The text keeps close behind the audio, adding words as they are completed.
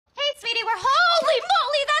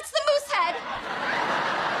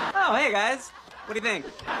Hey, guys. What do you think?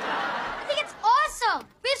 I think it's awesome.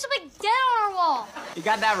 We have some big dead on our wall. You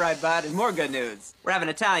got that right, bud. And more good news. We're having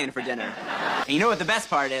Italian for dinner. And you know what the best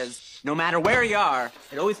part is? No matter where you are,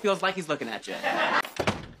 it always feels like he's looking at you.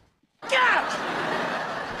 Gemma!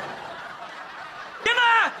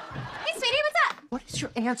 Hey, sweetie, what's up? What is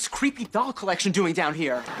your aunt's creepy doll collection doing down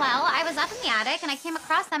here? Well, I was up in the attic, and I came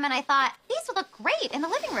across them, and I thought, these would look great in the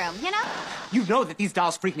living room, you know? You know that these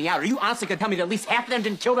dolls freak me out. Are you honestly gonna tell me that at least half of them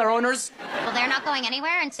didn't kill their owners? Well, they're not going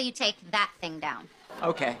anywhere until you take that thing down.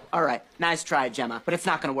 Okay, all right. Nice try, Gemma. But it's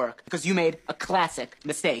not gonna work, because you made a classic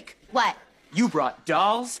mistake. What? You brought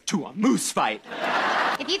dolls to a moose fight.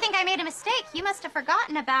 If you think I made a mistake, you must have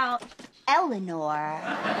forgotten about Eleanor.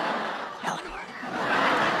 Eleanor.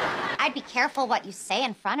 I'd be careful what you say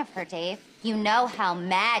in front of her, Dave. You know how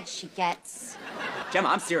mad she gets. Gemma,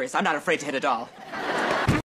 I'm serious. I'm not afraid to hit a doll.